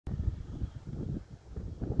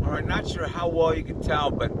Alright, not sure how well you can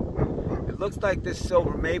tell, but it looks like this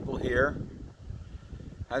silver maple here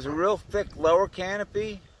has a real thick lower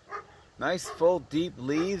canopy, nice full deep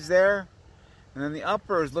leaves there, and then the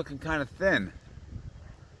upper is looking kind of thin.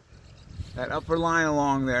 That upper line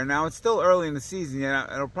along there. Now it's still early in the season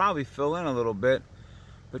yet, it'll probably fill in a little bit,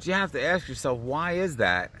 but you have to ask yourself, why is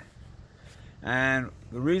that? And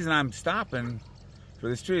the reason I'm stopping for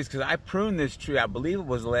this tree is because I pruned this tree, I believe it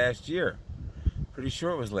was last year. Pretty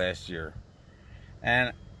sure it was last year.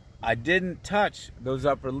 And I didn't touch those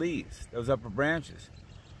upper leaves, those upper branches.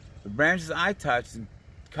 The branches I touched and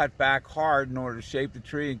cut back hard in order to shape the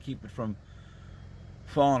tree and keep it from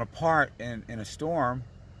falling apart in a storm,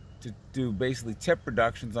 to do basically tip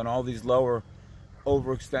reductions on all these lower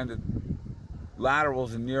overextended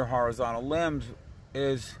laterals and near horizontal limbs,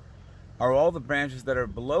 are all the branches that are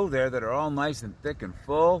below there that are all nice and thick and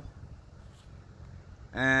full.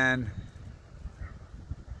 And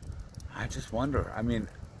I just wonder, I mean,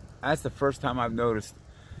 that's the first time I've noticed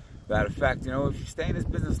that effect. You know, if you stay in this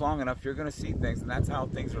business long enough, you're going to see things, and that's how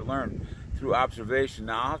things are learned, through observation.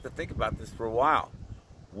 Now, I'll have to think about this for a while.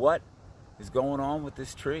 What is going on with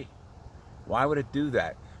this tree? Why would it do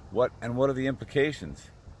that? What are the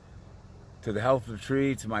implications to the health of the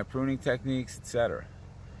tree, to my pruning techniques, etc.?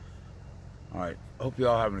 All right, hope you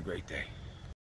all having a great day.